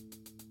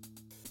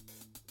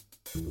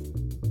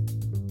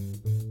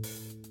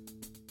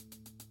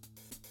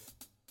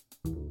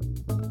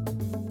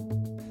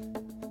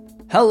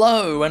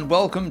Hello and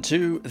welcome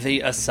to The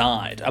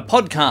Aside, a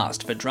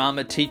podcast for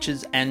drama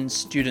teachers and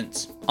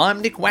students.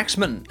 I'm Nick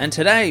Waxman, and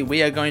today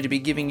we are going to be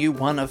giving you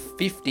one of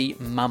 50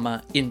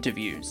 Mama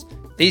interviews.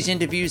 These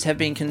interviews have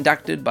been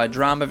conducted by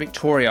Drama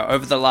Victoria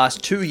over the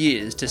last 2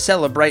 years to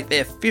celebrate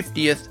their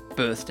 50th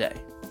birthday.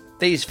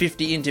 These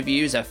 50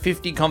 interviews are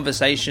 50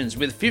 conversations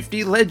with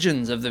 50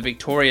 legends of the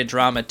Victoria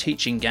drama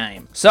teaching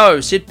game.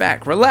 So sit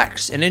back,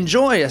 relax, and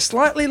enjoy a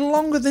slightly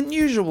longer than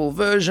usual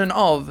version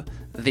of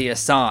The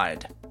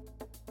Aside.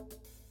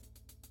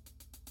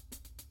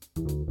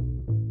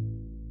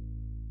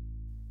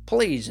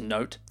 Please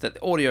note that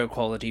the audio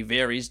quality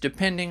varies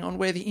depending on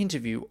where the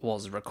interview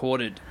was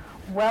recorded.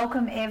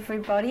 Welcome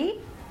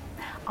everybody.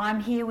 I'm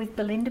here with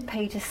Belinda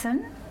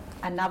Peterson,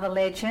 another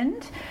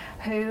legend,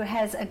 who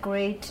has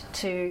agreed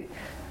to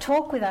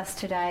talk with us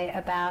today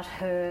about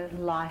her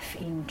life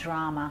in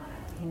drama,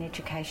 in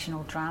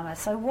educational drama.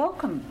 So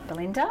welcome,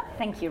 Belinda.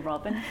 Thank you,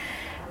 Robin.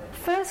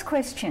 First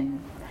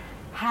question,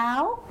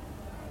 how,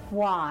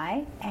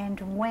 why and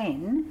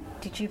when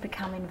did you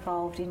become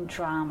involved in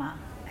drama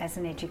as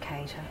an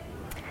educator?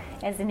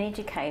 As an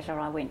educator,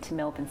 I went to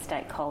Melbourne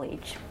State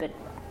College, but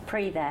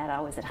pre that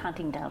I was at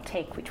Huntingdale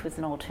Tech, which was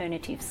an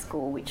alternative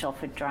school which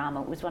offered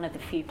drama. It was one of the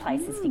few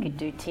places you could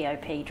do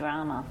TOP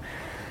drama.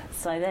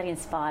 So that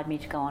inspired me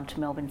to go on to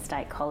Melbourne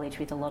State College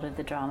with a lot of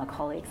the drama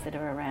colleagues that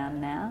are around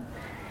now.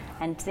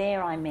 And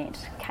there I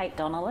met Kate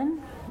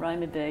Donnellan,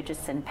 Roma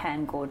Burgess and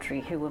Pan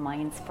Gaudry, who were my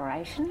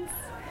inspirations.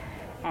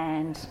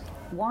 And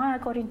why I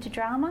got into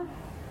drama?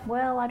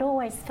 Well, I'd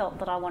always felt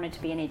that I wanted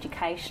to be an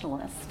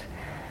educationalist,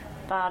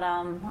 but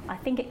I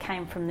think it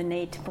came from the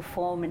need to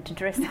perform and to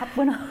dress up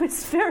when I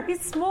was very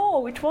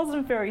small, which wasn't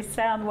a very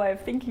sound way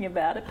of thinking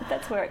about it, but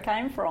that's where it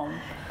came from.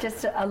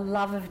 Just a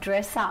love of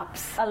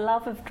dress-ups. A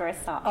love of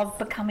dress-ups. Of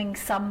becoming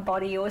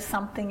somebody or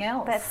something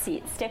else. That's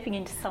it, stepping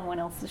into someone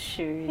else's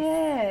shoes.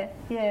 Yeah,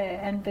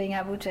 and being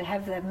able to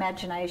have the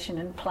imagination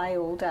and play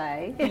all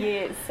day.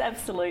 Yes,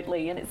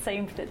 absolutely, and it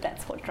seemed that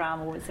that's what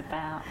drama was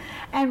about.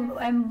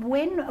 And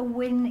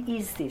when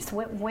is this?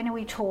 When are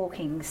we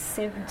talking?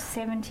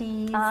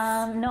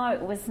 70s? No, it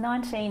was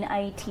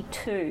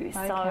 1982. Okay.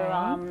 So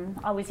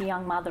I was a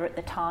young mother at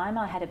the time.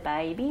 I had a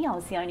baby. I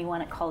was the only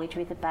one at college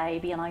with a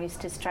baby, and I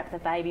used to strap the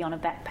baby on a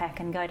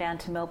backpack and go down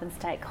to Melbourne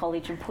State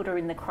College and put her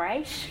in the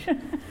creche.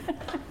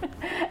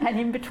 And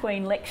in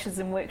between lectures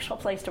and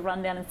workshops, I used to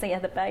run down and see how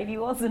the baby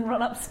was and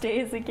run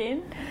upstairs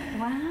again.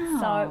 Wow.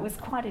 So it was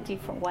quite a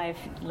different way of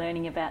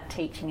learning about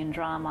teaching and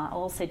drama. I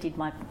also did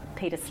my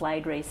Peter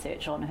Slade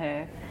research on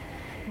her.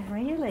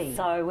 Really?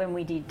 So when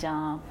we did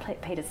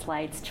Peter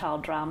Slade's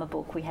child drama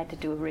book, we had to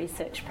do a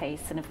research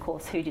piece, and of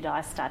course, who did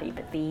I study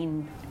but the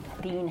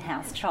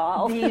in-house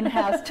child? The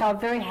in-house child,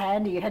 very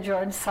handy. You had your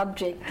own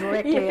subject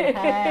directly at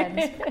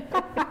hand.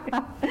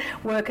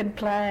 Work and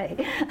play.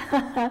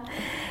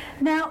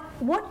 Now,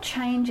 what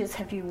changes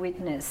have you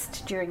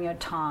witnessed during your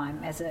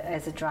time as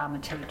a drama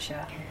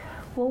teacher?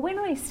 Well,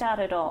 when we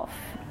started off,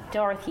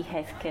 Dorothy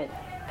Heathcote,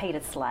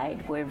 Peter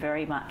Slade were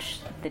very much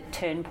the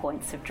turn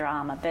points of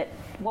drama, but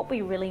what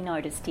we really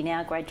noticed in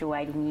our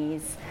graduating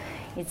years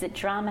is that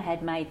drama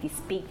had made this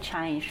big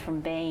change from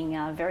being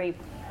a very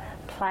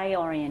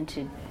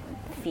play-oriented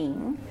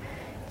thing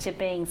to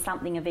being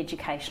something of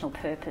educational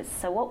purpose.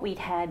 So what we'd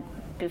had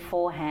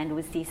beforehand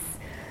was this,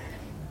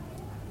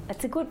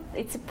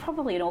 it's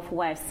probably an awful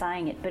way of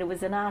saying it, but it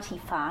was an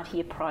arty-farty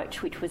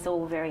approach, which was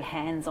all very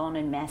hands-on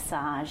and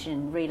massage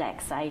and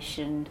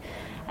relaxation.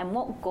 And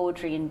what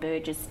Gaudry and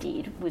Burgess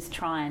did was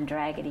try and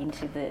drag it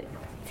into the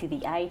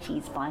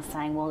 80s by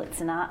saying, well, it's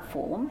an art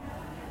form,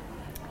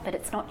 but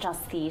it's not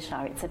just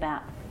theatre, it's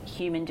about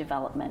human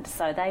development.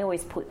 So they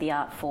always put the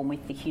art form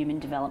with the human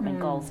development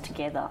goals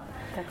together.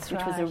 That's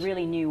which right. was a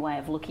really new way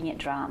of looking at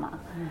drama.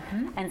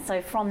 Mm-hmm. And so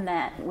from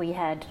that, we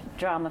had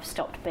drama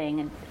stopped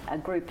being a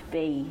Group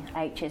B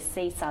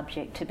HSC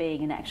subject to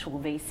being an actual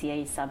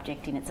VCE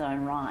subject in its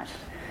own right.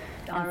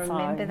 I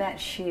remember that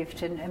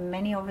shift, and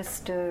many of us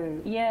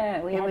do.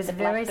 Yeah, it was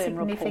very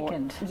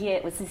significant. Report. Yeah,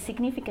 it was a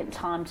significant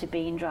time to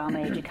be in drama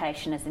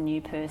education as a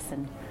new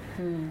person.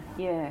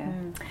 Yeah.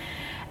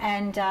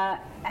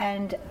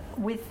 And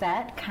with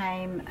that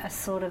came a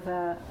sort of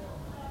a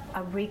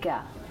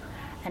rigour,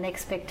 an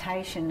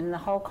expectation, and the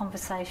whole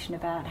conversation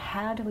about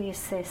how do we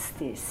assess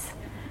this.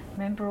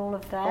 Remember all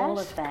of that? All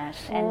of that.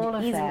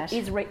 And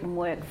is written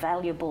work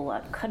valuable?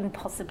 It couldn't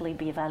possibly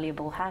be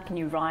valuable. How can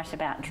you write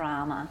about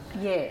drama?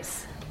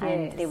 Yes.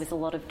 And there was a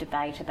lot of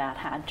debate about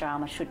how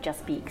drama should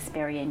just be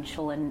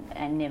experiential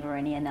and never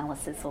any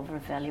analysis or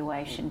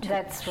evaluation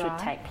should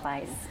take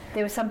place.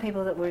 There were some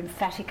people that were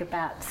emphatic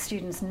about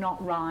students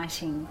not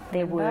writing.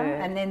 There were.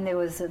 And then there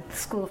was a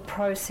school of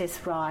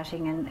process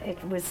writing, and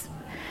it was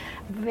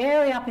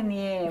very up in the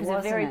air, wasn't it? It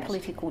was a very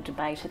political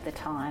debate at the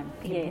time.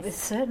 Yes. It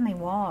certainly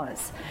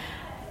was.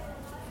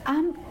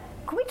 Can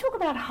we talk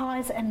about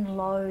highs and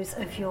lows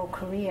of your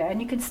career?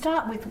 And you can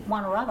start with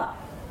one or other.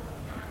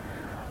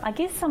 I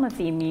guess some of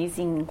the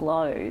amusing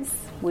lows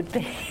would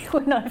be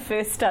when I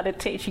first started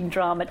teaching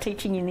drama,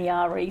 teaching in the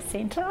RE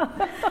Centre.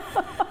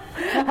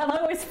 And I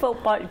always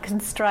felt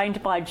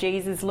constrained by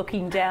Jesus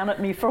looking down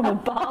at me from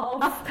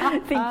above,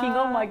 thinking,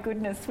 oh my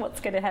goodness, what's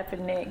going to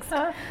happen next?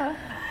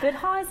 But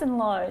highs and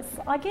lows,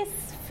 I guess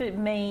for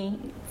me,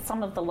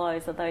 some of the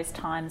lows are those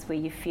times where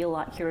you feel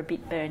like you're a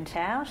bit burnt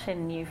out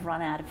and you've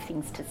run out of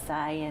things to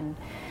say,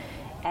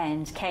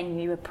 and can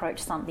you approach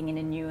something in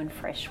a new and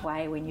fresh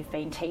way when you've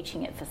been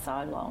teaching it for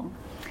so long?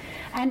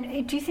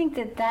 And do you think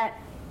that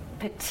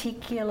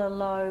particular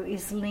low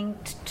is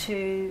linked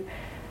to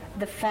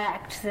the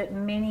fact that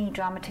many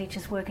drama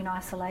teachers work in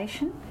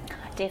isolation?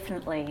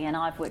 Definitely, and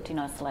I've worked in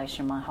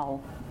isolation my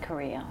whole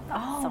career.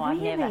 Oh, so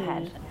I've really? never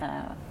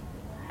had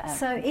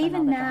so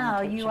even now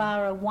drama teacher. you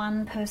are a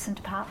one-person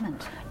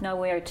department? No,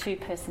 we're a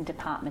two-person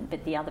department,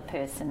 but the other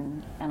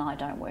person and I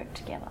don't work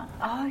together.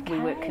 Oh, okay. We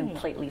work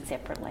completely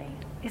separately.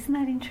 Isn't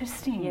that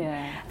interesting?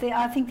 Yeah.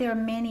 I think there are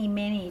many,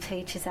 many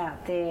teachers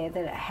out there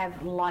that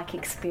have like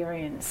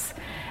experience,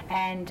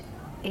 and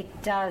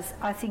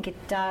I think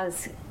it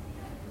does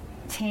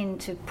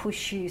tend to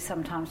push you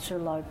sometimes to a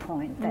low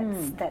point.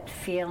 That's that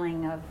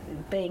feeling of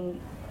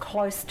being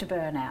close to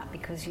burnout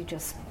because you're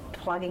just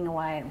plugging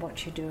away at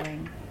what you're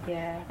doing.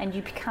 Yeah. And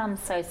you become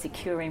so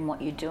secure in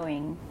what you're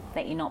doing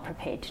that you're not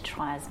prepared to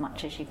try as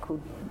much as you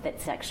could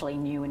that's actually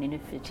new and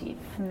innovative.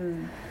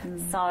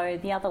 So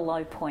the other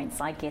low points,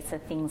 I guess, are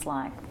things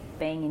like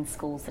being in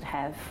schools that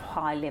have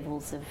high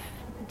levels of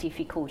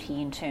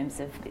difficulty in terms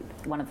of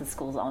one of the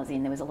schools I was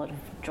in, there was a lot of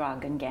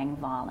drug and gang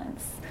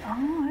violence.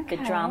 Oh, okay.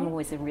 But drama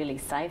was a really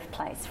safe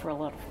place for a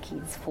lot of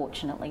kids,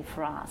 fortunately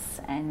for us,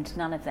 and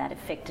none of that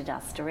affected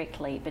us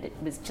directly, but it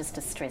was just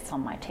a stress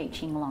on my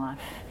teaching life.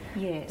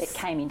 Yes. It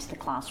came into the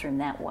classroom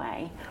that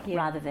way,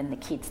 rather than the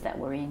kids that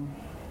were in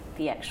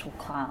the actual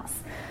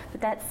class.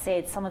 But that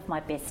said, some of my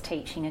best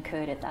teaching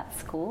occurred at that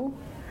school.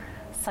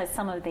 So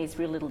some of these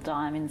real little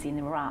diamonds in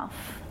the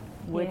rough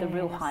were the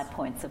real high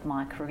points of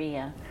my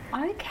career.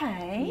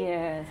 Okay.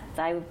 Yeah,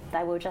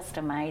 they were just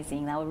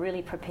amazing. They were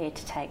really prepared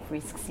to take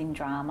risks in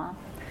drama.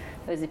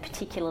 There was a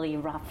particularly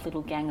rough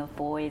little gang of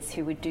boys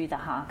who would do the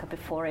haka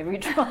before every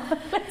drama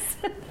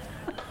lesson.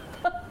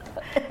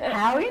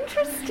 How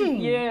interesting.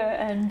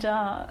 Yeah, and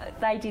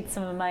they did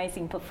some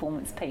amazing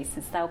performance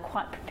pieces. They were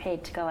quite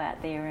prepared to go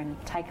out there and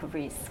take a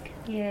risk.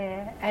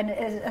 Yeah, and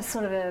a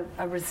sort of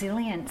a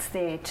resilience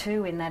there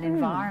too in that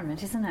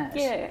environment, isn't it?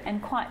 Yeah,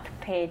 and quite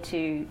prepared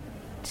to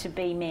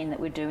be men that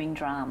were doing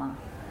drama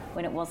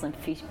when it wasn't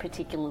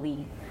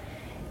particularly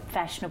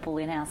fashionable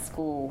in our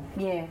school.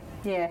 Yeah,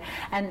 yeah.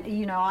 And,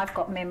 you know, I've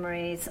got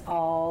memories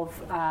of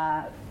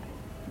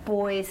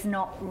boys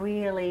not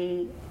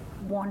really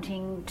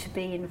wanting to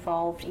be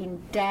involved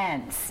in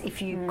dance,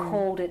 if you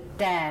called it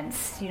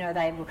dance. You know,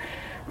 they were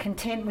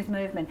content with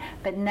movement.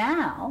 But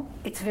now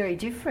it's very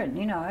different,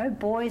 you know.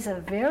 Boys are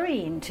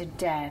very into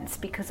dance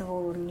because of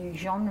all the new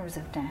genres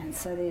of dance.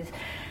 So there's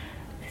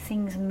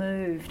things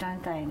move,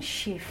 don't they, and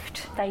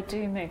shift. They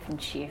do move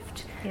and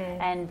shift. Yeah.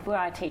 And where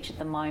I teach at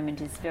the moment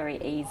is very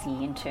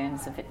easy in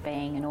terms of it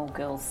being an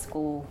all-girls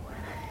school.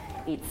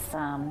 It's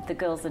the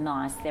girls are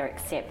nice, they're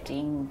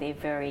accepting, they're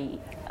very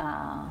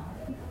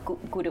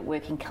good at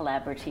working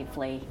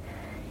collaboratively.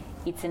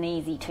 It's an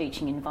easy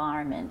teaching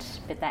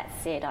environment, but that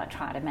said, I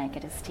try to make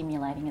it as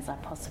stimulating as I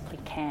possibly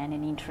can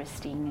and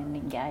interesting and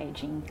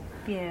engaging.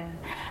 Yeah.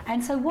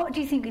 And so what do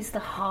you think is the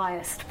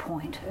highest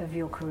point of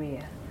your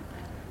career?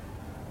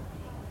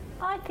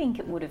 I think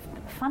it would have,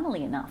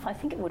 funnily enough, I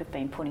think it would have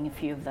been putting a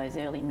few of those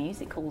early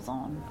musicals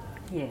on.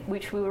 Yeah.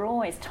 Which we were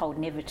always told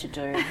never to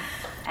do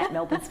at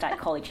Melbourne State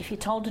College. If you're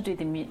told to do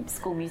the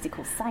school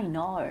musical, say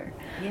no.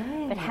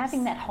 Yes. But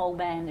having that whole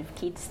band of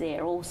kids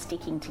there all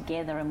sticking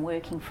together and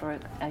working for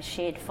a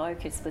shared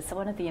focus was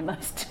one of the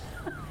most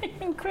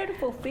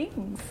incredible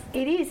things.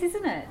 It is,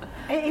 isn't it?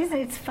 It is.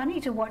 It's funny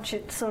to watch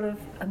it sort of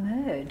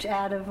emerge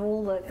out of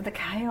all the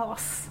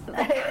chaos.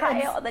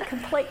 The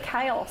complete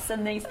chaos,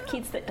 and these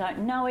kids that don't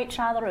know each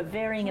other of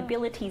varying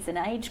abilities and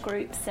age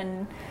groups,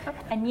 and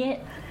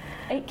yet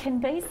it can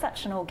be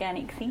such an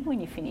organic thing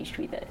when you're finished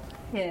with it.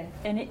 Yeah.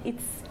 And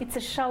it's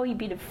a showy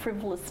bit of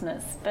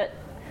frivolousness, but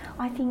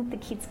I think the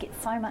kids get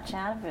so much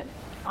out of it.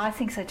 I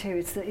think so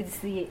too. It's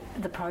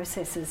the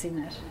processes in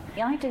it.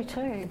 Yeah, I do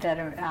too. That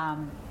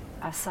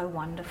are so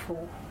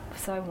wonderful.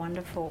 So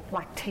wonderful,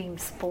 like team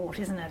sport,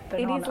 isn't it? But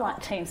it is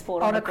like team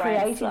sport on a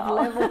creative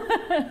level.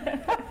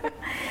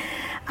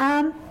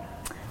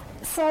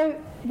 So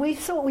we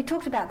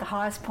talked about the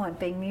highest point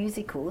being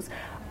musicals.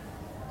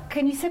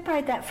 Can you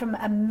separate that from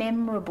a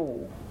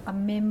memorable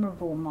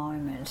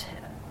moment?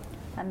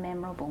 A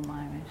memorable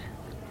moment.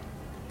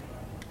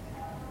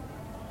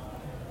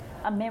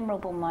 A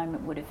memorable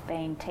moment would have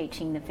been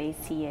teaching the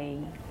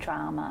VCE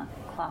drama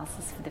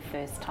classes for the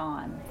first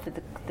time, for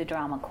the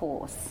drama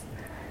course.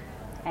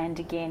 And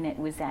again, it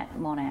was at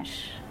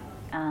Monash.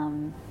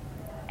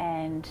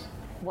 And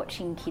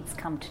watching kids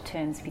come to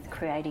terms with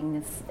creating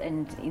this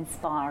and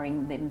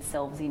inspiring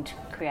themselves into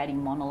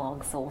creating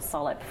monologues or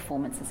solo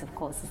performances, of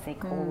course, as they're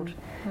called,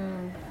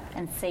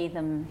 and see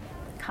them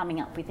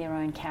coming up with their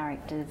own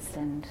characters,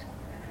 and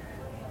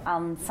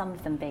some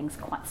of them being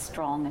quite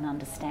strong and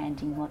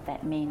understanding what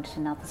that meant,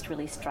 and others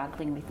really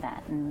struggling with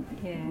that, and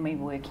me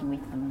working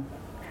with them.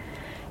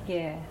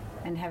 Yeah,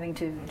 and having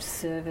to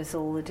service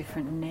all the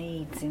different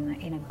needs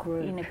in a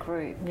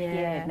group.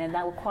 Yeah, and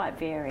they were quite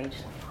varied.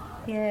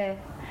 Yeah,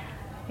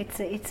 it's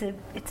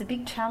a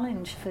big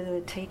challenge for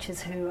the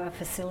teachers who are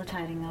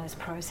facilitating those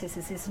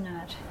processes, isn't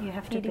it? You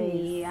have to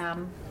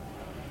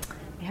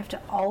you have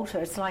to alter.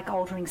 It's like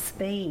altering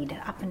speed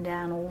up and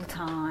down all the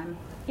time.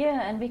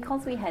 Yeah, and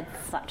because we had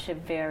such a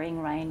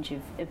varying range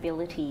of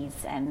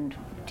abilities and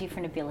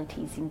different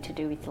abilities in to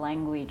do with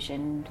language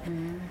and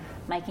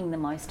making the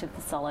most of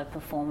the solo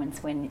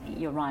performance when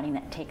you're writing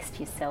that text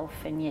yourself,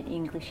 and yet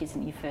English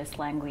isn't your first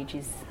language,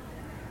 is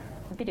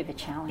a bit of a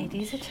challenge. It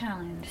is a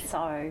challenge.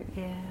 So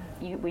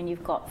when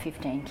you've got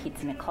 15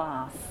 kids in a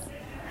class,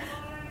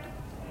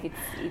 it's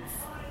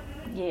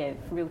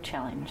real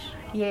challenge.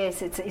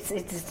 Yes, it's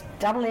a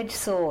double-edged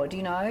sword.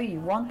 You know, you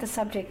want the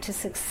subject to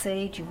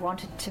succeed, you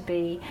want it to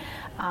be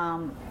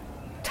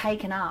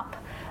taken up,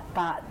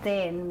 but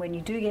then when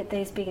you do get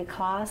these bigger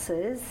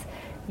classes,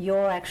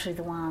 you're actually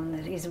the one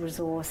that is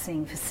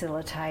resourcing,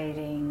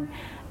 facilitating,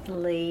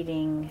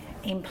 leading,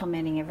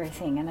 implementing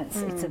everything, and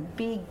it's a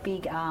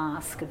big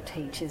ask of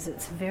teachers.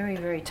 It's very,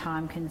 very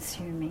time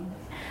consuming.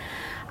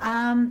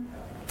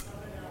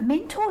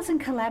 Mentors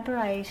and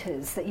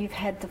collaborators that you've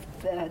had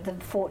the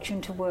fortune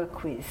to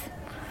work with?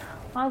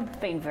 I've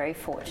been very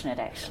fortunate,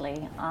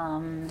 actually.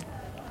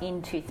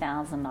 In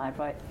 2000 I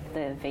wrote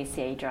the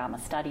VCE drama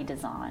study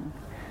design,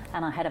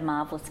 and I had a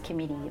marvellous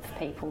committee of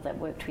people that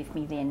worked with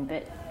me then,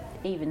 but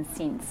even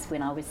since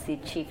when I was the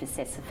Chief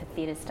Assessor for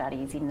Theatre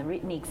Studies in the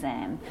written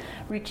exam,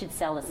 Richard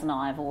Sellis and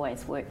I have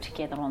always worked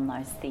together on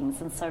those things,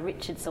 and so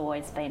Richard's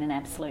always been an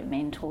absolute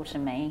mentor to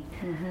me.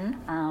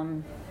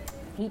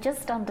 He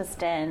just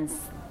understands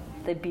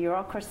the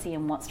bureaucracy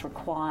and what's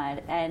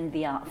required, and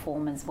the art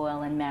form as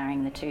well, and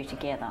marrying the two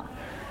together.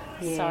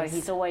 Yes. So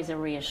he's always a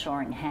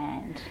reassuring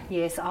hand.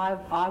 Yes,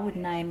 I would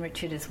name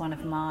Richard as one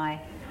of my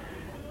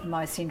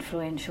most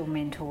influential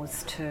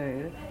mentors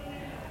too.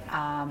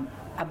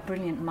 A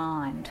brilliant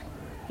mind.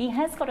 He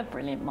has got a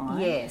brilliant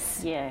mind.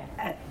 Yes. Yeah.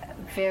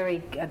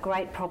 A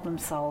great problem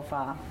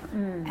solver,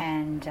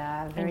 and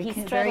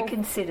very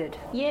considered.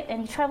 Yeah,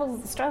 and he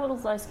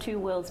travels those two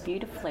worlds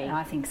beautifully.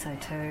 I think so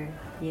too.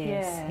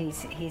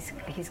 Yes,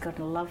 yeah. He's got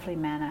a lovely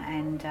manner,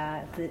 and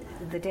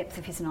the depth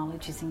of his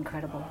knowledge is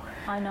incredible.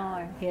 I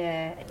know.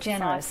 Yeah, a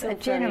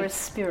generous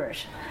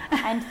spirit.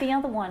 And the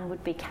other one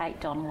would be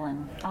Kate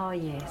Donnellan. Oh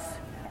yes.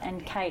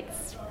 And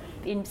Kate's,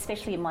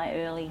 especially in my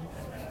early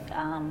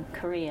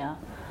career,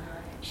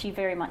 she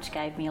very much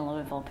gave me a lot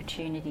of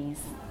opportunities.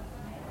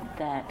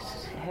 That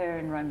her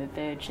and Roma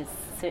Burgess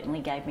certainly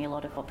gave me a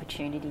lot of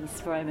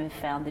opportunities. Roma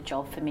found the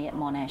job for me at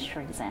Monash,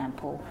 for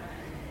example.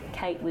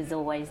 Kate was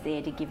always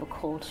there to give a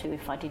call to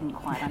if I didn't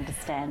quite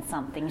understand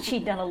something.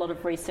 She'd done a lot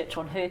of research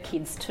on her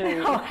kids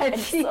too. Oh, had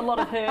she? A lot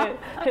of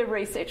her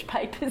research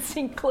papers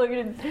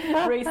included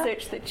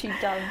research that she'd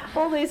done.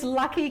 All these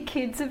lucky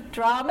kids of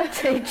drama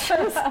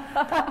teachers.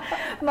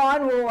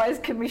 Mine were always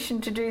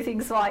commissioned to do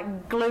things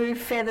like glue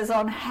feathers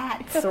on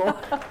hats or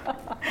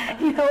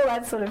all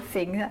that sort of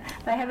thing.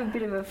 They have a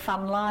bit of a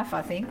fun life,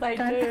 I think. They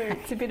do.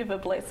 It's a bit of a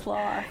blessed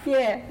life.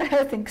 Yeah,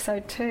 I think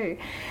so too.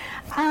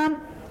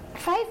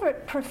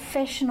 Favourite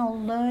professional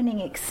learning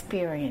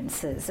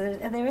experiences? Are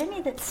there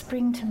any that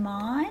spring to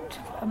mind?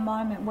 A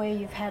moment where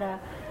you've had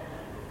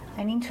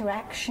an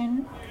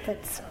interaction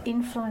that's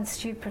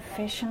influenced you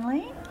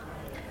professionally?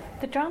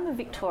 The Drama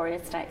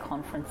Victoria State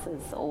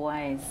Conferences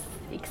always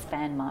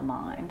expand my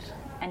mind,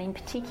 and in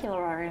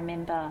particular I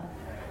remember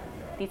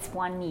this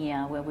one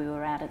year where we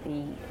were out at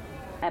the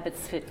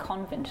Abbotsford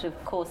Convent.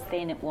 Of course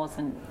then it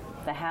wasn't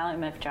the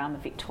home of Drama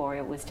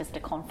Victoria, it was just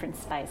a conference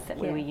space that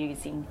we were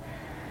using.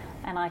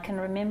 And I can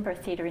remember a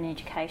theatre and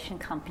education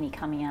company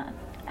coming out,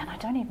 and I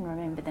don't even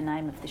remember the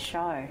name of the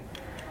show,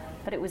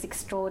 but it was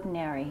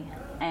extraordinary.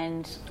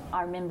 And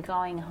I remember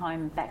going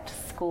home back to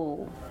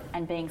school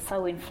and being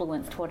so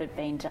influenced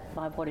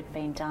by what had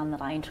been done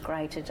that I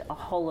integrated a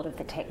whole lot of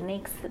the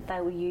techniques that they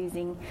were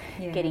using,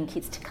 getting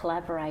kids to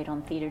collaborate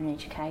on theatre and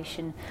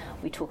education.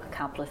 We took a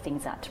couple of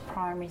things out to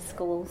primary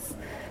schools.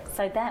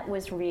 So that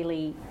was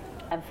really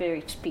a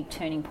very big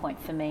turning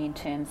point for me in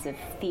terms of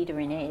theatre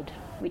in ed,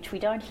 which we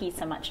don't hear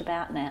so much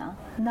about now.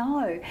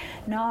 No.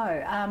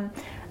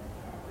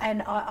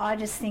 And I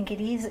just think it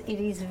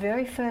is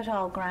very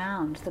fertile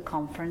ground, the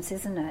conference,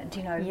 isn't it?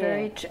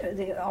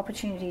 The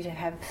opportunity to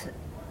have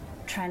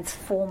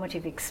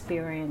transformative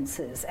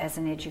experiences as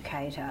an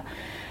educator.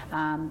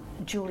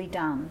 Julie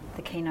Dunn,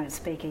 the keynote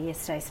speaker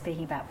yesterday,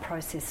 speaking about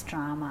process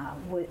drama,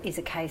 is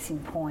a case in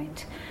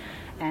point.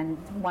 And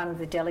one of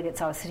the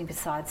delegates I was sitting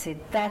beside said,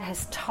 that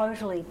has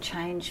totally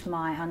changed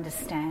my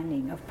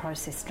understanding of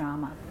process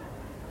drama.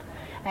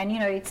 And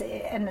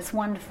it's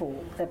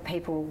wonderful that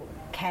people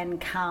can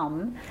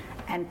come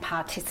and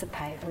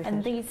participate with it.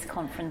 And these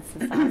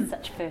conferences are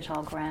such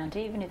fertile ground,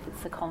 even if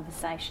it's the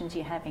conversations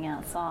you're having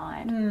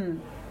outside.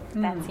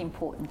 That's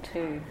important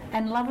too.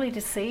 And lovely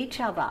to see each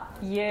other.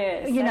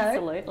 Yes, You know,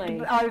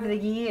 absolutely. over the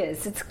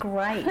years. It's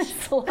great.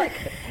 It's like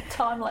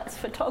time-lapse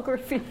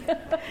photography.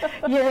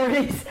 Yeah,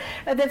 it is.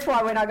 And that's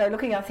why when I go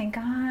looking, I think,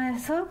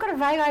 so I've got a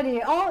vague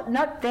idea. Oh,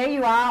 no, there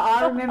you are.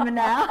 I remember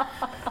now.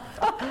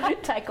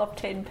 Take off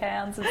 10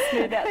 pounds and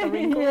smooth out the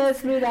wrinkles. Yeah,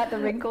 smooth out the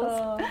wrinkles.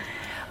 Oh.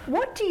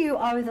 What do you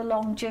owe the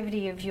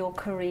longevity of your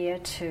career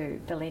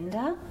to,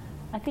 Belinda?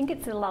 I think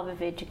it's a love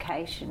of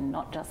education,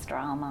 not just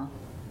drama.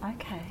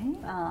 Okay.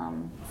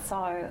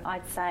 So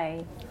I'd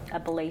say a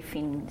belief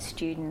in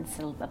students,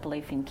 a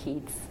belief in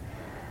kids,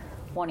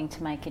 wanting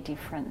to make a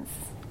difference,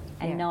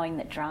 and knowing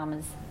that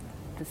drama's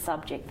the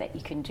subject that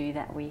you can do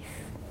that with.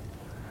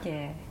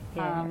 Yeah.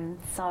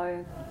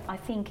 So I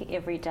think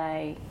every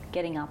day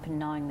getting up and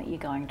knowing that you're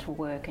going to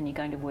work and you're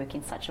going to work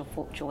in such a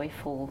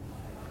joyful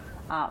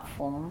art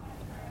form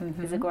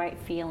is a great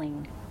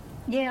feeling.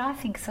 Yeah, I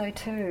think so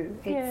too.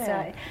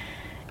 It's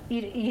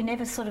you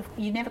never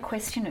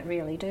question it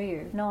really, do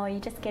you? No,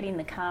 you just get in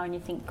the car and you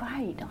think,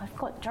 great, I've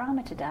got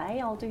drama today.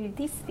 I'll do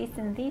this,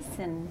 and this,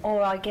 and or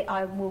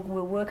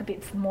we'll work a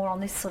bit more on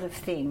this sort of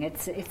thing.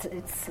 It's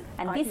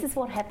this is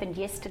what happened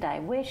yesterday.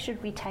 Where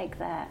should we take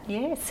that?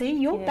 Yeah, see,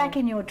 you're back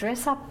in your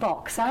dress-up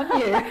box, aren't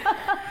you?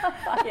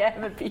 I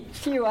am a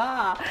bit. You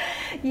are.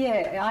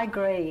 Yeah, I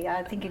agree.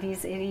 I think it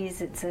is.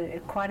 It's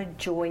quite a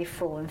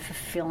joyful and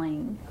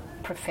fulfilling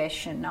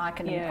profession. I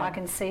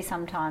can see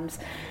sometimes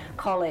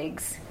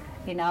colleagues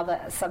in other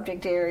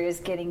subject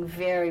areas getting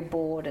very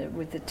bored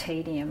with the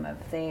tedium of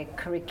their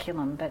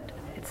curriculum, but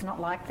it's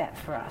not like that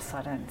for us,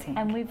 I don't think.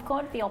 And we've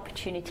got the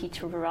opportunity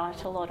to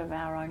write a lot of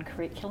our own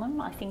curriculum.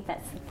 I think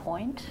that's the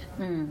point.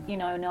 You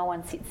know, no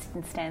one sits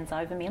and stands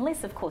over me,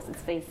 unless of course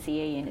it's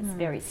VCE and it's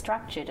very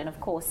structured, and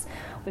of course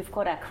we've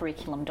got our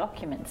curriculum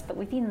documents, but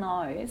within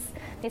those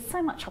there's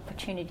so much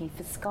opportunity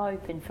for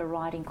scope and for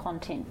writing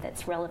content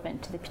that's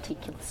relevant to the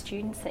particular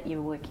students that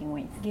you're working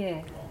with.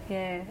 Yeah,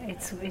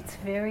 it's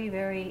very,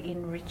 very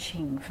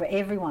enriching for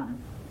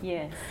everyone.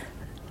 Yes.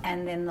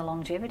 And then the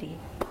longevity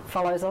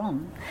follows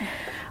on.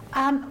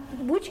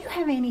 Would you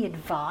have any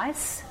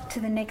advice to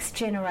the next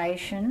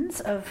generations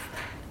of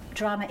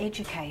drama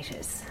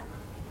educators?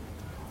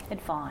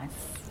 Advice.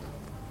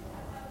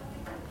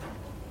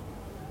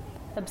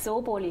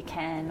 Absorb all you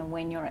can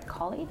when you're at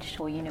college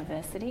or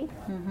university.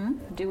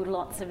 Do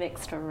lots of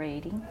extra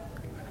reading.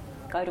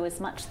 Go to as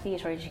much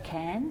theatre as you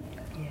can.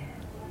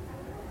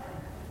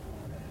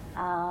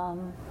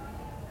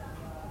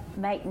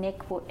 Make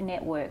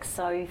networks.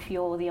 So if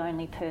you're the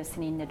only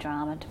person in the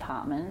drama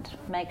department,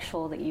 make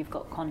sure that you've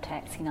got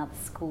contacts in other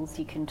schools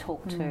you can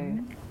talk to.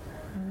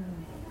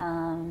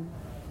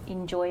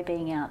 Enjoy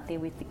being out there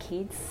with the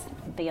kids.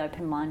 Be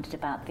open-minded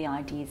about the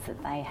ideas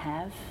that they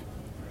have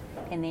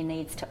and their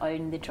needs to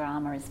own the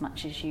drama as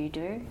much as you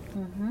do.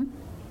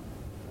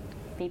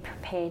 Be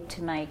prepared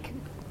to make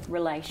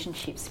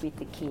relationships with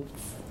the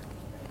kids,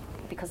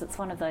 because it's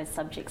one of those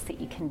subjects that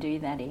you can do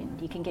that in.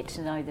 You can get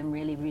to know them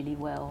really, really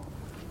well.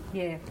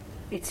 Yeah,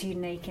 it's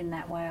unique in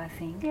that way, I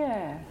think.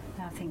 Yeah.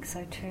 I think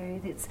so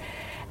too.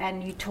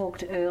 And you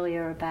talked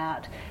earlier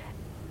about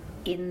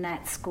in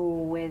that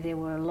school where there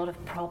were a lot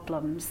of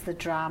problems, the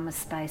drama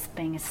space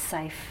being a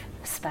safe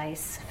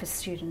space for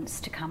students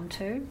to come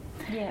to.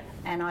 Yeah.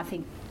 And I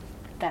think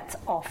that's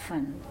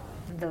often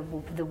the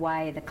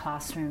way the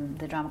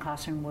drama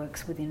classroom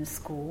works within a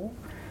school.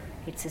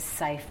 It's a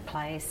safe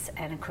place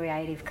and a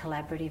creative,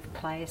 collaborative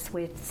place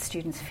where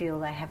students feel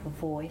they have a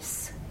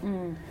voice,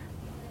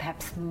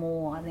 perhaps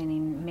more than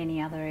in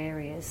many other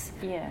areas.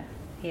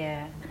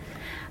 Yeah.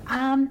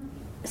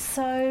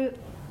 So,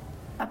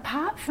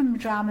 apart from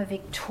Drama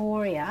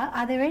Victoria,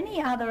 are there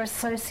any other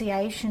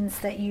associations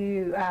that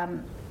you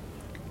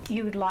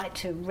would like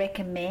to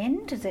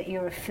recommend that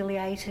you're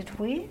affiliated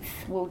with?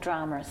 Well,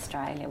 Drama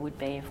Australia would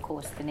be, of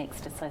course, the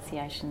next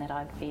association that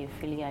I'd be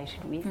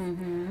affiliated with.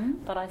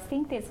 But I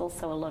think there's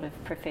also a lot of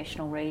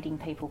professional reading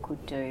people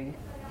could do,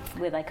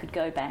 where they could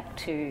go back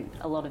to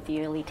a lot of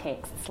the early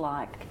texts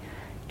like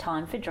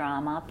Time for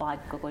Drama by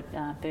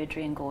Burgess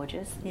and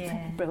Gorgeous.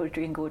 Yeah. Burgess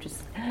and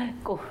Gorgeous.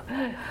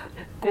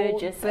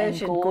 Burgess and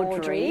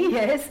Gaudry.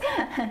 Yes.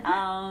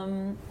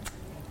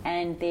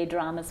 And their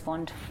dramas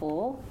 1 to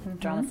 4,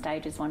 drama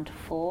stages 1 to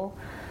 4.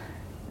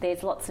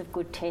 There's lots of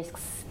good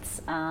texts,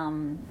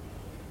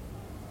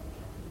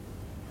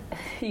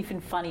 even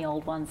funny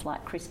old ones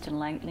like Kristen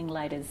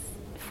Linklater's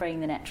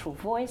Freeing the Natural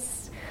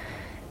Voice.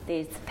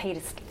 There's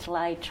Peterson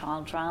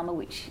child drama,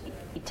 which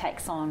it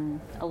takes on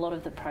a lot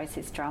of the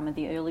process drama,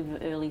 the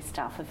early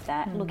stuff of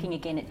that. Looking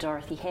again at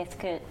Dorothy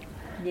Heskett.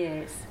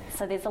 Yes.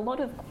 So there's a lot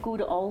of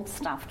good old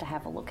stuff to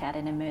have a look at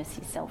and immerse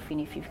yourself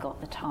in if you've got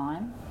the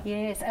time.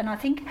 Yes, and I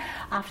think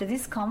after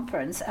this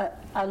conference,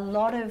 a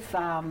lot of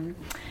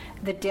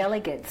the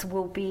delegates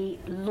will be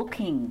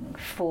looking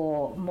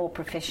for more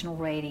professional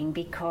reading,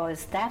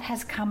 because that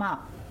has come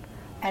up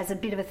as a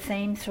bit of a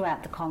theme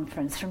throughout the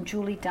conference from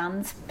Julie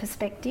Dunn's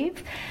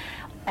perspective,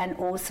 and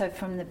also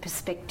from the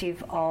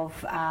perspective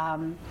of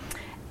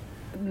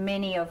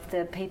many of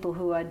the people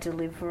who are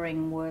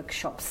delivering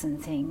workshops and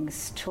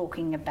things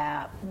talking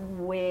about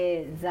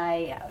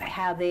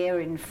how they're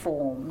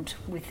informed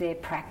with their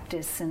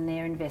practice and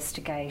their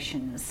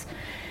investigations.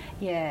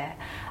 Yeah.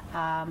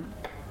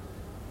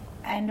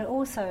 And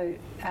also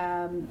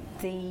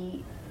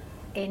the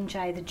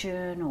NJ, the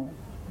journal.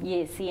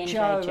 Yes, the NJ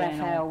Joe journal.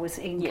 Raphael was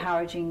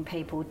encouraging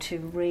people to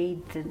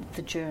read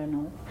the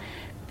journal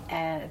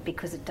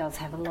because it does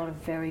have a lot of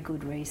very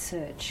good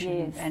research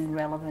and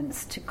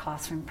relevance to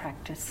classroom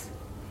practice.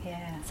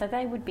 Yeah. So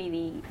they would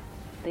be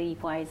the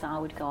ways I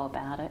would go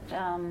about it.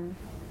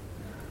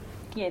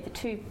 The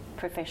two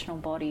professional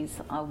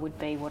bodies would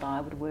be what I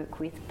would work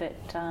with, but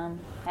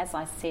as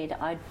I said,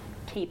 I'd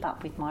keep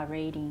up with my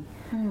reading.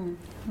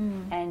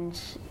 And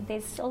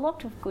there's a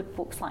lot of good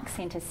books like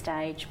Centre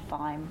Stage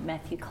by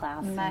Matthew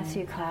Clausen.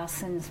 Matthew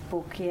Clausen's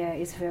book,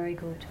 is very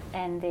good.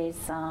 And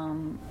there's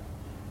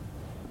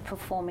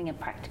Performing a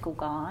Practical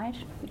Guide,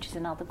 which is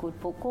another good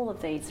book. All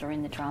of these are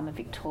in the Drama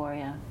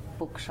Victoria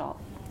bookshop.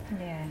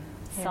 Yeah.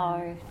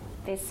 So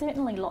there's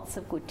certainly lots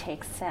of good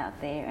texts out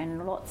there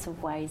and lots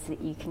of ways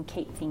that you can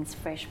keep things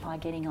fresh by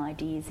getting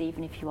ideas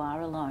even if you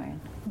are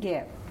alone.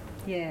 Yeah.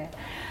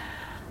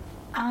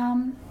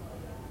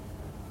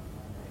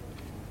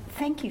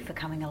 Thank you for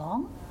coming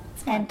along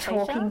and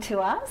talking to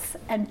us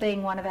and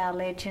being one of our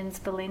legends,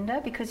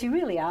 Belinda, because you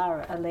really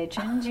are a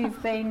legend.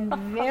 You've been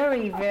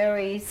very,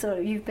 very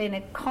you've been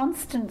a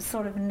constant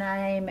sort of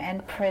name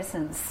and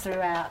presence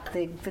throughout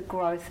the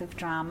growth of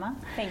drama.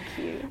 Thank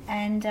you.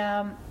 And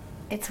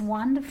it's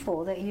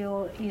wonderful that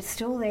you're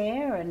still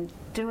there and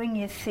doing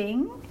your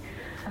thing.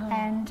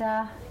 And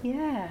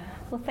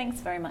Well,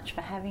 thanks very much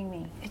for having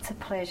me. It's a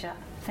pleasure.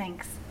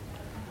 Thanks.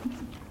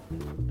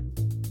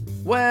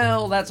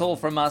 Well, that's all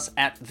from us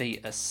at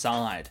The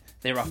Aside.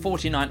 There are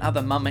 49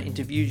 other mama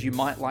interviews you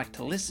might like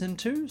to listen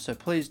to, so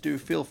please do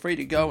feel free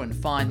to go and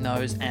find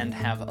those and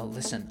have a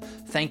listen.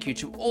 Thank you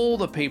to all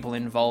the people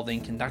involved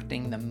in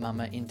conducting the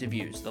mama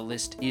interviews. The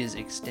list is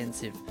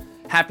extensive.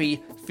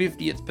 Happy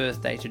 50th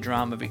birthday to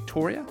Drama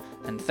Victoria,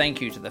 and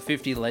thank you to the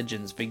 50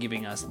 legends for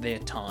giving us their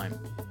time.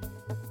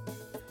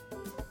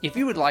 If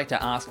you would like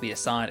to ask The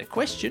Aside a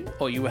question,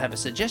 or you have a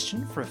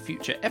suggestion for a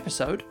future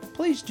episode,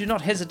 please do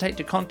not hesitate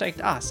to contact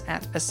us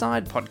at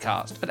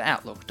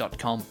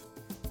asidepodcast@outlook.com.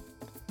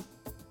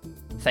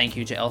 Thank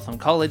you to Eltham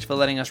College for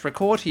letting us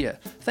record here.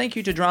 Thank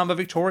you to Drama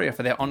Victoria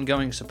for their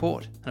ongoing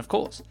support. And of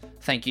course,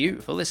 thank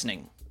you for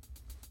listening.